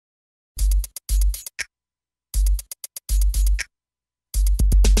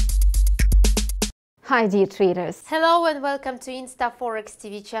Hi dear traders! Hello and welcome to ИнстаФорекс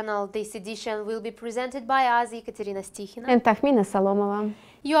TV channel. This edition will be presented by us, Ekaterina Stikhina and Takhmina Salomova.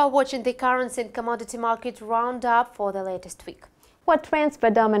 You are watching the currency and commodity market roundup for the latest week. What trends were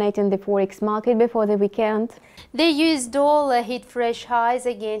dominating the Forex market before the weekend? The US dollar hit fresh highs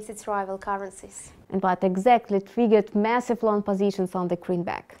against its rival currencies. And what exactly triggered massive long positions on the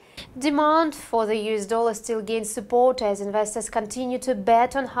greenback? Demand for the US dollar still gains support as investors continue to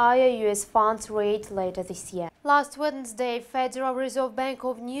bet on higher US funds rate later this year. Last Wednesday, Federal Reserve Bank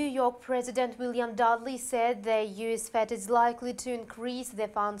of New York President William Dudley said the US Fed is likely to increase the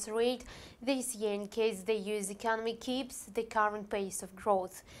funds rate this year in case the US economy keeps the current pace of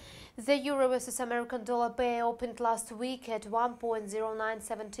growth. The euro versus American dollar pair opened last week at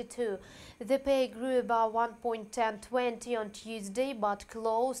 1.0972. The pair grew about 1.1020 on Tuesday but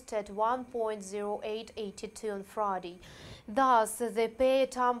closed at 1.0882 on Friday. Thus, the pair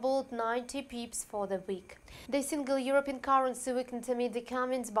tumbled 90 pips for the week. The single European currency weakened amid the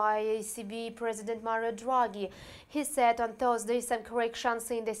comments by ECB President Mario Draghi. He said on Thursday some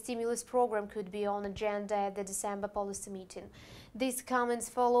corrections in the stimulus program could be on agenda at the December policy meeting. These comments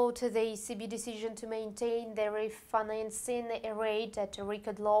followed the ECB decision to maintain the refinancing rate at a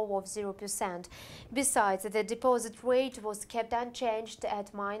record low of 0%. Besides, the deposit rate was kept unchanged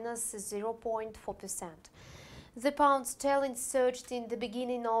at minus 0.4%. The pound sterling surged in the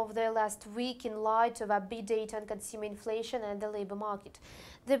beginning of the last week in light of upbeat data on consumer inflation and the labor market.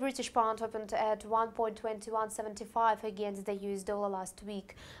 The British pound opened at 1.2175 against the US dollar last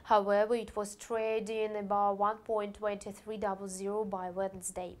week. However, it was trading about 1.2300 by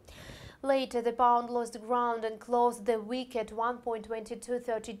Wednesday. Later, the pound lost ground and closed the week at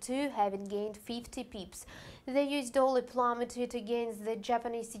 1.2232, having gained 50 pips. The US dollar plummeted against the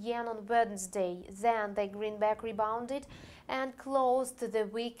Japanese yen on Wednesday. Then the greenback rebounded and closed the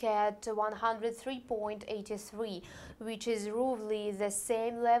week at 103.83, which is roughly the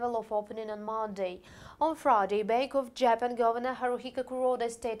same level of opening on Monday. On Friday, Bank of Japan Governor Haruhiko Kuroda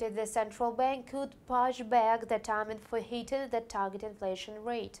stated the central bank could push back the timing for hitting the target inflation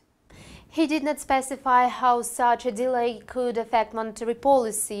rate. He did not specify how such a delay could affect monetary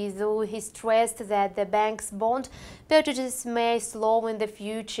policy, though he stressed that the bank's bond purchases may slow in the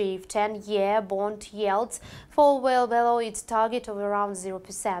future if 10-year bond yields fall well below its target of around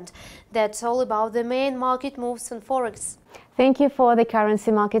 0%. That's all about the main market moves on Forex. Thank you for the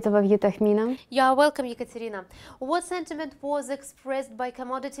currency market overview, Takhmina. You are welcome, Ekaterina. What sentiment was expressed by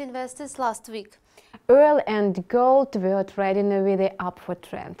commodity investors last week? Oil and gold were trading with the upward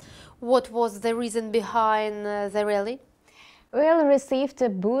trend. What was the reason behind the rally? Oil received a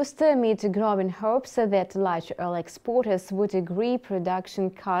boost amid growing hopes that large oil exporters would agree production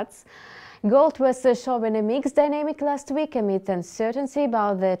cuts. Gold was showing a mixed dynamic last week amid uncertainty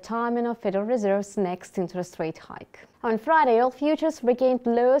about the timing of Federal Reserve's next interest rate hike. On Friday, oil futures regained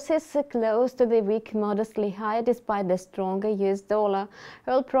losses, closed the week modestly higher despite the stronger US dollar.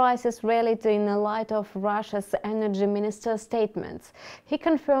 Oil prices rallied in the light of Russia's energy minister's statements. He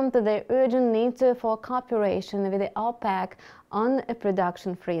confirmed the urgent need for cooperation with the OPEC on a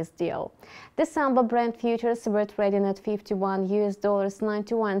production freeze deal. December Brent futures were trading at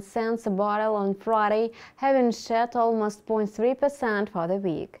 $51.91 a barrel on Friday, having shed almost 0.3% for the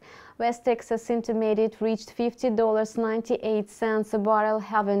week. West Texas Intermediate reached $50.98 a barrel,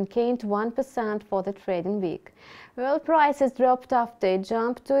 having gained 1% for the trading week. Oil prices dropped after a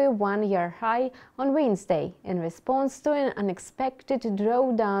jump to a one-year high on Wednesday in response to an unexpected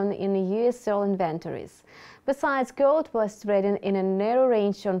drawdown in US oil inventories. Besides, gold was trading in a narrow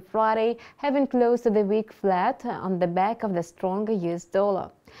range on Friday, having closed the week flat on the back of the stronger US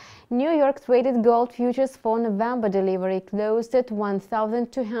dollar. New York traded gold futures for November delivery closed at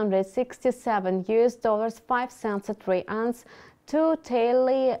 $1,267.05 a troy ounce, to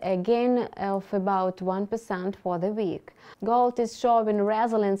tally a gain of about 1% for the week. Gold is showing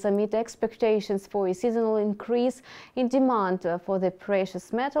resilience amid expectations for a seasonal increase in demand for the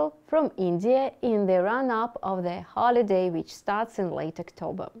precious metal from India in the run-up of the holiday, which starts in late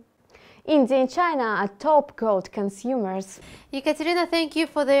October. India and China are top gold consumers. Ekaterina, thank you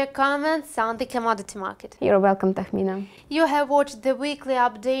for their comments on the commodity market. You're welcome, Takhmina. You have watched the weekly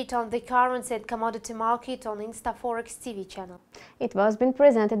update on the currency and commodity market on ИнстаФорекс TV channel. It was been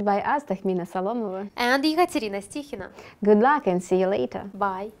presented by us, Takhmina Salomova and Ekaterina Stikhina. Good luck and see you later.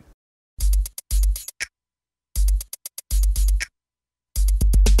 Bye.